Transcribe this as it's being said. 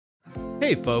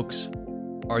Hey folks,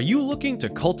 are you looking to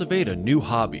cultivate a new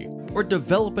hobby or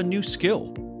develop a new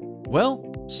skill?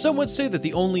 Well, some would say that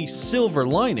the only silver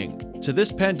lining to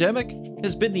this pandemic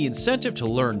has been the incentive to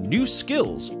learn new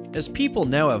skills, as people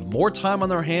now have more time on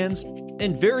their hands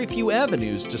and very few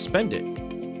avenues to spend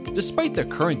it. Despite the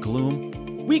current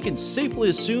gloom, we can safely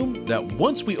assume that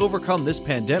once we overcome this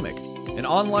pandemic, an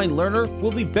online learner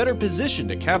will be better positioned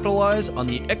to capitalize on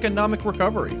the economic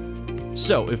recovery.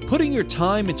 So if putting your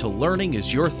time into learning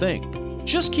is your thing,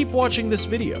 just keep watching this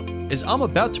video, as I'm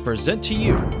about to present to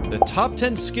you the top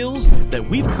 10 skills that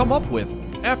we've come up with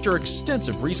after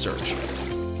extensive research.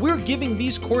 We're giving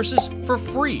these courses for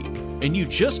free, and you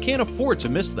just can't afford to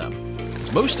miss them.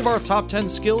 Most of our top 10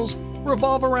 skills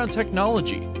revolve around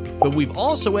technology, but we've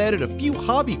also added a few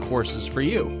hobby courses for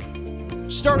you.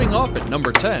 Starting off at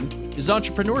number 10 is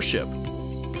entrepreneurship.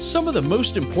 Some of the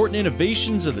most important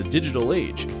innovations of the digital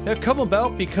age have come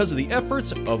about because of the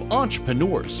efforts of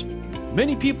entrepreneurs.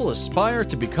 Many people aspire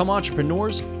to become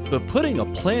entrepreneurs, but putting a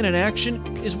plan in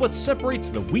action is what separates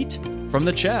the wheat from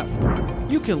the chaff.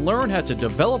 You can learn how to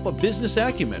develop a business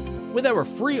acumen with our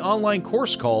free online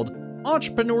course called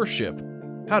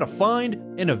Entrepreneurship: How to Find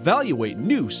and Evaluate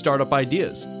New Startup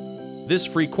Ideas. This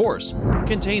free course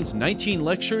contains 19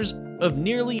 lectures of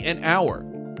nearly an hour,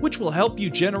 which will help you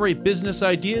generate business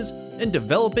ideas and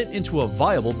develop it into a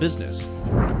viable business.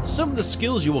 Some of the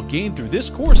skills you will gain through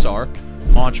this course are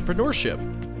entrepreneurship,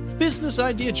 business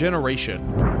idea generation.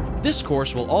 This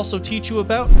course will also teach you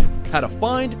about how to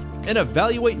find and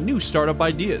evaluate new startup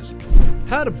ideas,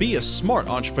 how to be a smart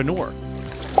entrepreneur.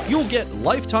 You'll get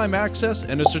lifetime access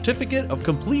and a certificate of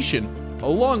completion,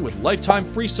 along with lifetime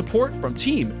free support from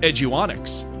Team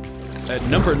Eduonix. At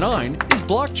number 9 is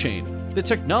blockchain, the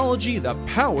technology that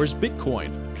powers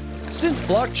Bitcoin. Since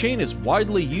blockchain is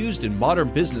widely used in modern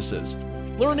businesses,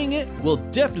 learning it will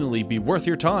definitely be worth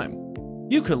your time.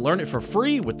 You can learn it for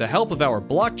free with the help of our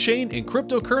Blockchain and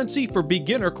Cryptocurrency for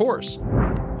Beginner course.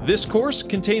 This course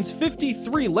contains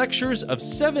 53 lectures of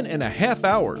 7.5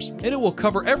 hours, and it will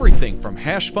cover everything from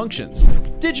hash functions,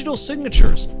 digital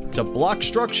signatures, to block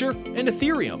structure and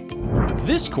Ethereum.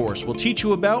 This course will teach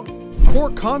you about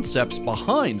core concepts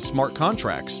behind smart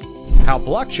contracts, how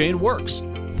blockchain works,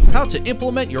 how to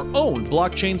implement your own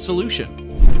blockchain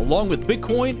solution, along with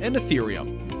Bitcoin and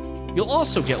Ethereum. You'll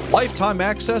also get lifetime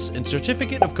access and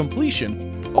certificate of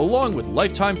completion, along with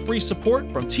lifetime free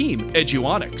support from Team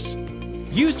Eduonix.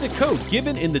 Use the code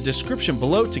given in the description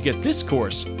below to get this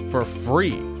course for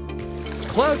free.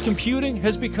 Cloud computing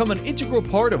has become an integral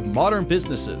part of modern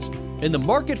businesses, and the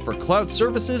market for cloud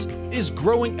services is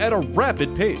growing at a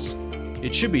rapid pace.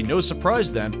 It should be no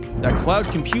surprise then that cloud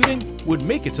computing would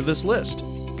make it to this list.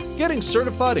 Getting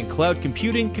certified in cloud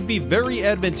computing can be very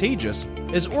advantageous,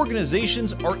 as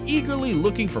organizations are eagerly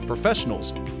looking for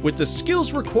professionals with the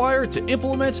skills required to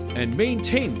implement and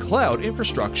maintain cloud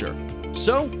infrastructure.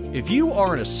 So, if you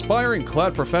are an aspiring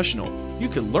cloud professional, you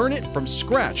can learn it from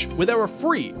scratch with our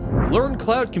free Learn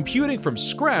Cloud Computing from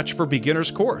Scratch for Beginners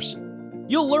course.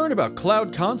 You'll learn about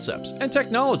cloud concepts and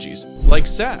technologies like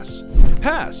SaaS,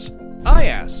 PaaS,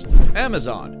 IaaS,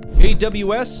 Amazon,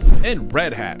 AWS, and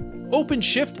Red Hat,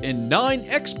 OpenShift, and 9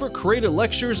 expert-created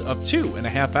lectures of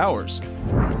 2.5 hours.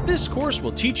 This course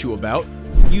will teach you about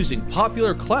using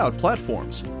popular cloud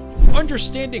platforms,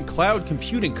 understanding cloud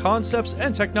computing concepts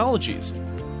and technologies,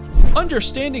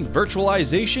 understanding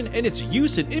virtualization and its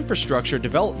use in infrastructure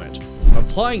development,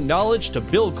 applying knowledge to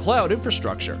build cloud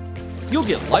infrastructure. You'll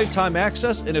get lifetime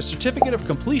access and a certificate of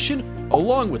completion,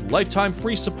 along with lifetime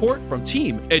free support from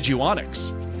Team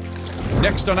Eduonix.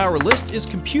 Next on our list is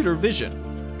computer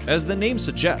vision. As the name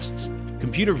suggests,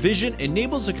 computer vision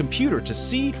enables a computer to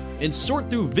see and sort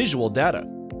through visual data.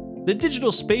 The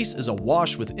digital space is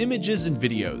awash with images and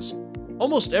videos.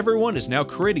 Almost everyone is now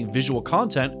creating visual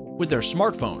content with their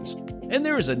smartphones, and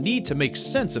there is a need to make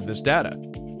sense of this data.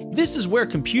 This is where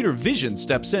computer vision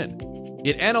steps in.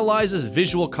 It analyzes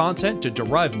visual content to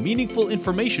derive meaningful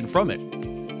information from it.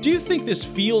 Do you think this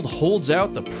field holds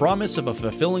out the promise of a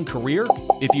fulfilling career?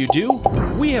 If you do,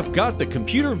 we have got the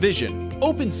Computer Vision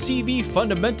OpenCV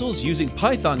Fundamentals Using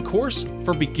Python course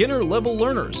for beginner-level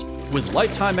learners, with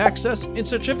lifetime access and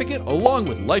certificate, along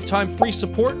with lifetime free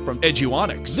support from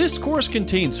Eduonix. This course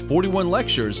contains 41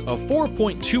 lectures of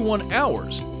 4.21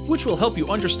 hours, which will help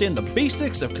you understand the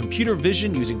basics of computer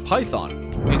vision using Python,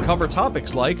 and cover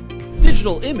topics like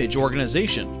digital image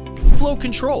organization, flow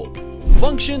control,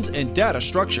 functions, and data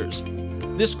structures.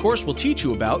 This course will teach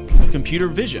you about computer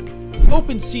vision,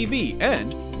 OpenCV,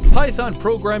 and Python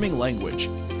programming language.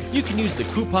 You can use the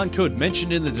coupon code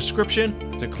mentioned in the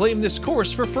description to claim this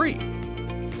course for free.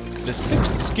 The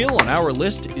sixth skill on our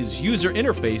list is user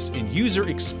interface and user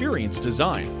experience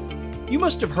design. You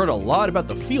must have heard a lot about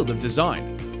the field of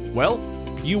design. Well,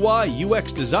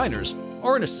 UI/UX designers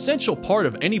are an essential part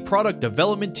of any product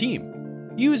development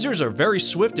team. Users are very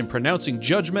swift in pronouncing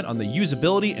judgment on the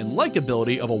usability and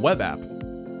likability of a web app.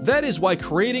 That is why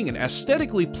creating an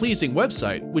aesthetically pleasing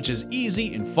website, which is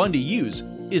easy and fun to use,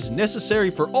 is necessary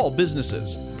for all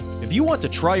businesses. If you want to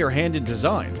try your hand in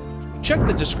design, check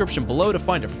the description below to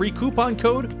find a free coupon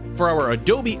code for our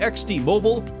Adobe XD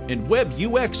Mobile and Web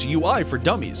UX UI for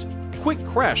Dummies Quick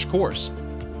Crash course.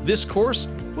 This course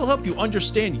will help you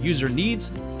understand user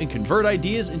needs and convert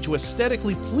ideas into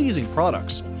aesthetically pleasing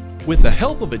products with the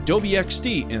help of Adobe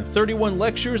XD in 31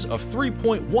 lectures of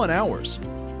 3.1 hours.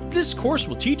 This course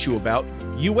will teach you about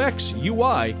UX,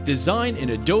 UI, design in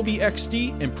Adobe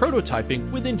XD and prototyping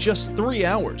within just 3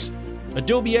 hours.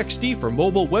 Adobe XD for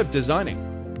mobile web designing.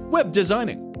 Web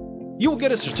designing. You will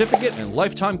get a certificate and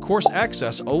lifetime course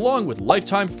access along with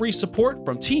lifetime free support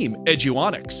from Team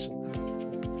Eduonix.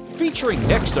 Featuring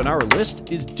next on our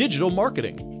list is digital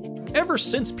marketing. Ever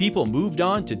since people moved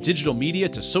on to digital media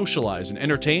to socialize and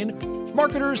entertain,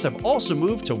 marketers have also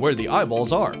moved to where the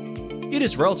eyeballs are. It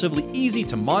is relatively easy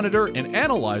to monitor and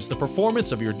analyze the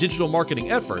performance of your digital marketing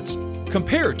efforts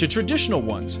compared to traditional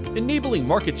ones, enabling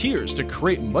marketeers to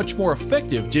create much more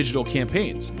effective digital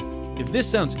campaigns. If this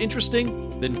sounds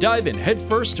interesting, then dive in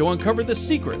headfirst to uncover the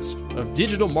secrets of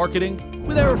digital marketing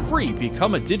with our free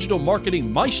Become a Digital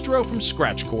Marketing Maestro from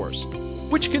Scratch course,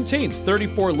 which contains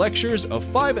 34 lectures of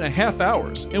 5.5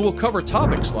 hours and will cover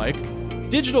topics like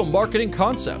digital marketing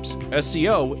concepts,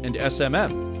 SEO and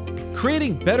SMM,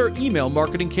 creating better email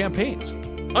marketing campaigns,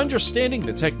 understanding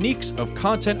the techniques of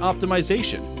content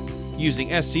optimization, using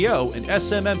SEO and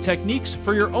SMM techniques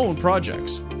for your own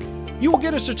projects. You will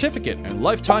get a certificate and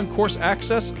lifetime course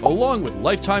access along with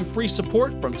lifetime free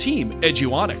support from Team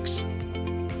Eduonix.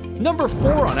 Number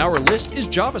 4 on our list is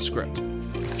JavaScript.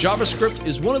 JavaScript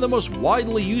is one of the most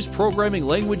widely used programming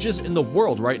languages in the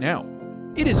world right now.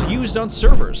 It is used on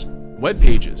servers, web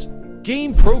pages,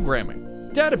 game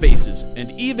programming, databases, and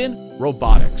even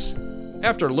robotics.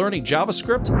 After learning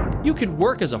JavaScript, you can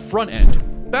work as a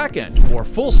front-end, back-end, or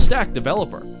full-stack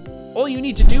developer. All you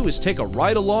need to do is take a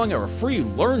ride along our free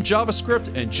Learn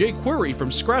JavaScript and jQuery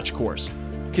from Scratch course,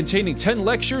 containing 10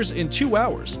 lectures in 2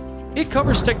 hours. It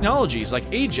covers technologies like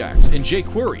Ajax and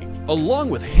jQuery, along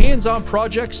with hands-on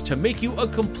projects to make you a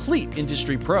complete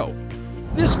industry pro.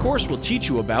 This course will teach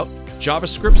you about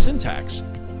JavaScript syntax,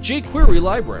 jQuery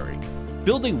library,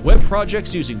 building web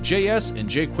projects using JS and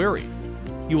jQuery.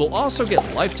 You will also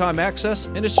get lifetime access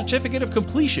and a certificate of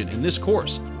completion in this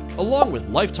course, along with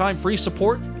lifetime free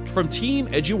support from Team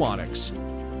Eduonix.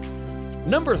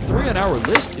 Number 3 on our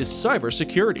list is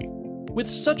cybersecurity. With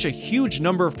such a huge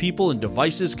number of people and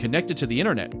devices connected to the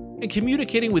internet and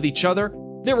communicating with each other,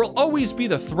 there will always be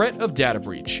the threat of data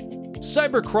breach.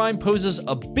 Cybercrime poses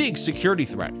a big security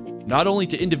threat, not only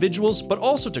to individuals but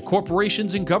also to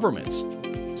corporations and governments.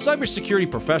 Cybersecurity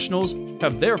professionals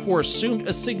have therefore assumed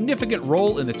a significant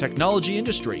role in the technology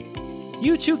industry.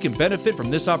 You too can benefit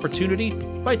from this opportunity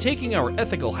by taking our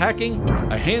Ethical Hacking,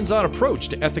 a hands-on approach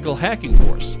to ethical hacking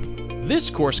course.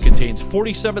 This course contains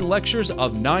 47 lectures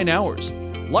of 9 hours,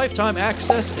 lifetime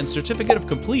access and certificate of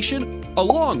completion,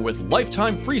 along with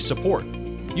lifetime free support.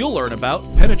 You'll learn about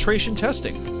penetration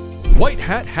testing, white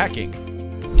hat hacking,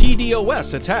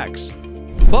 DDoS attacks,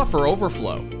 buffer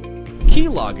overflow,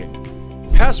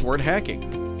 keylogging, password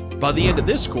hacking. By the end of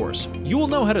this course, you will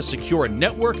know how to secure a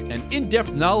network and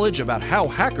in-depth knowledge about how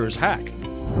hackers hack.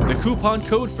 The coupon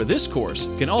code for this course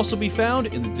can also be found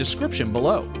in the description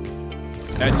below.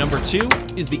 At number 2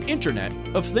 is the Internet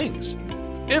of Things.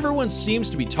 Everyone seems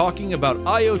to be talking about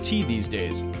IoT these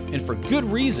days, and for good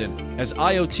reason, as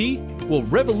IoT will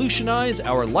revolutionize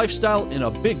our lifestyle in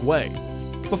a big way.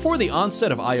 Before the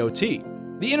onset of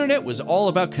IoT, the internet was all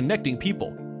about connecting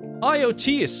people.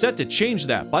 IoT is set to change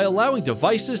that by allowing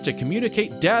devices to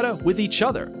communicate data with each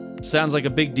other. Sounds like a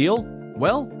big deal?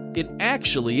 Well, it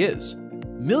actually is.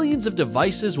 Millions of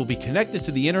devices will be connected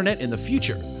to the internet in the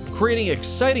future, creating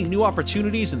exciting new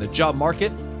opportunities in the job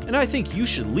market, and I think you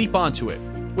should leap onto it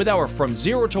with our From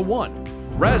Zero to One,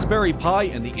 Raspberry Pi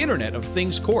and the Internet of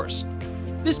Things course.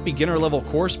 This beginner-level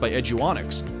course by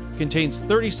Eduonix contains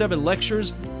 37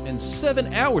 lectures and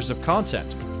 7 hours of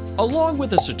content, along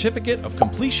with a certificate of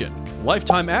completion,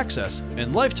 lifetime access,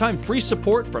 and lifetime free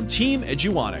support from Team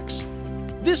Eduonix.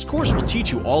 This course will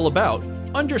teach you all about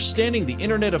understanding the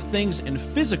Internet of Things and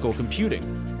physical computing,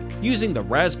 using the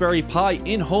Raspberry Pi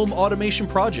in-home automation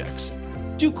projects,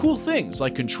 do cool things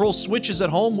like control switches at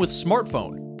home with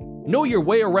smartphone, know your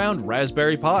way around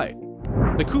Raspberry Pi,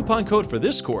 The coupon code for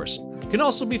this course can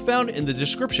also be found in the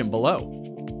description below.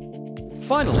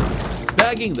 Finally,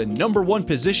 bagging the #1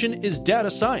 position is data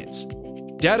science.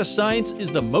 Data science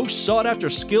is the most sought-after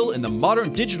skill in the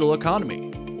modern digital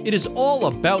economy. It is all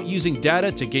about using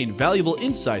data to gain valuable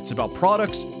insights about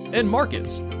products and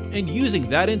markets, and using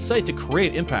that insight to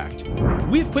create impact.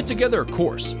 We've put together a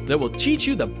course that will teach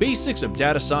you the basics of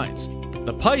data science.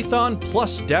 The Python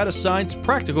plus Data Science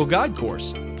Practical Guide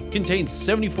course contains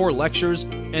 74 lectures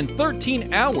and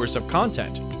 13 hours of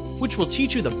content, which will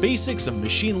teach you the basics of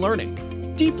machine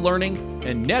learning, deep learning,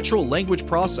 and natural language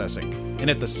processing, and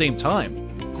at the same time,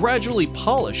 gradually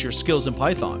polish your skills in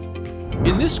Python.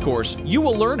 In this course, you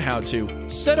will learn how to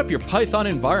set up your Python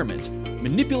environment,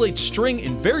 manipulate string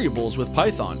and variables with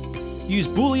Python, use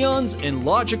booleans and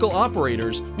logical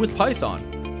operators with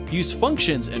Python, use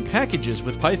functions and packages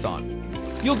with Python.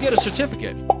 You'll get a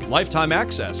certificate, lifetime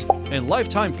access, and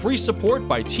lifetime free support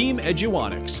by Team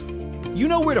Eduonix. You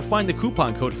know where to find the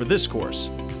coupon code for this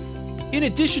course. In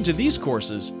addition to these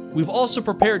courses, we've also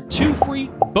prepared 2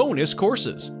 free bonus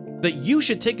courses that you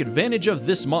should take advantage of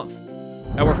this month.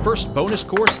 Our first bonus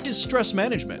course is Stress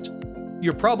Management.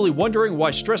 You're probably wondering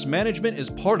why stress management is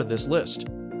part of this list.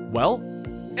 Well,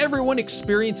 everyone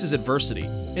experiences adversity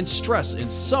and stress in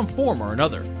some form or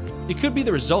another. It could be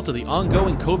the result of the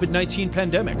ongoing COVID-19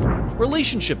 pandemic,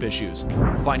 relationship issues,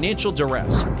 financial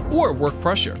duress, or work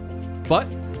pressure. But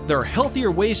there are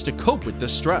healthier ways to cope with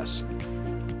this stress.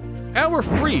 Our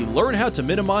free Learn How to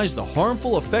Minimize the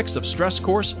Harmful Effects of Stress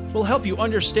course will help you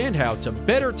understand how to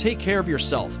better take care of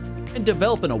yourself and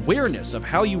develop an awareness of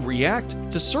how you react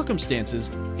to circumstances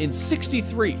in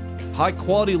 63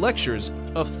 high-quality lectures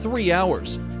of 3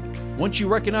 hours. Once you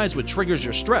recognize what triggers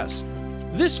your stress,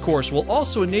 this course will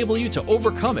also enable you to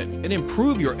overcome it and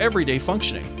improve your everyday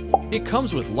functioning. It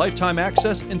comes with lifetime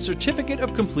access and certificate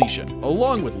of completion,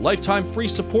 along with lifetime free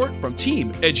support from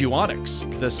Team Eduonix.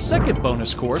 The second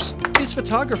bonus course is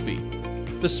photography.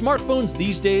 The smartphones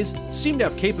these days seem to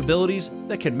have capabilities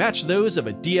that can match those of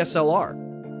a DSLR.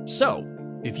 So,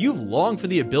 if you've longed for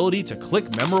the ability to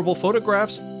click memorable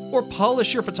photographs or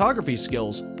polish your photography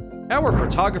skills, our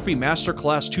Photography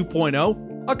Masterclass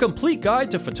 2.0, a complete guide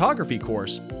to photography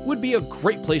course, would be a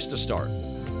great place to start.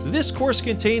 This course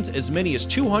contains as many as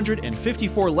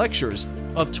 254 lectures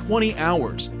of 20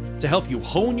 hours to help you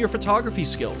hone your photography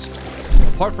skills.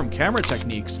 Apart from camera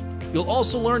techniques, you'll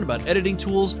also learn about editing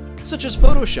tools such as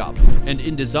Photoshop and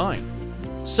InDesign.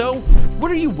 So, what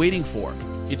are you waiting for?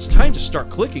 It's time to start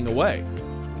clicking away.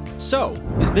 So,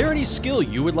 is there any skill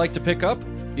you would like to pick up?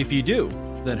 If you do,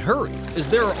 then hurry, as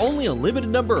there are only a limited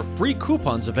number of free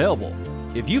coupons available.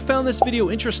 If you found this video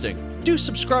interesting, do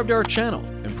subscribe to our channel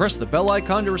and press the bell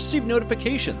icon to receive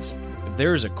notifications. If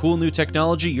there is a cool new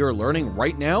technology you're learning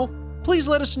right now, please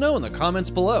let us know in the comments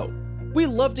below. We'd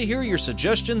love to hear your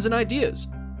suggestions and ideas.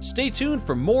 Stay tuned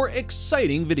for more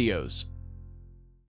exciting videos.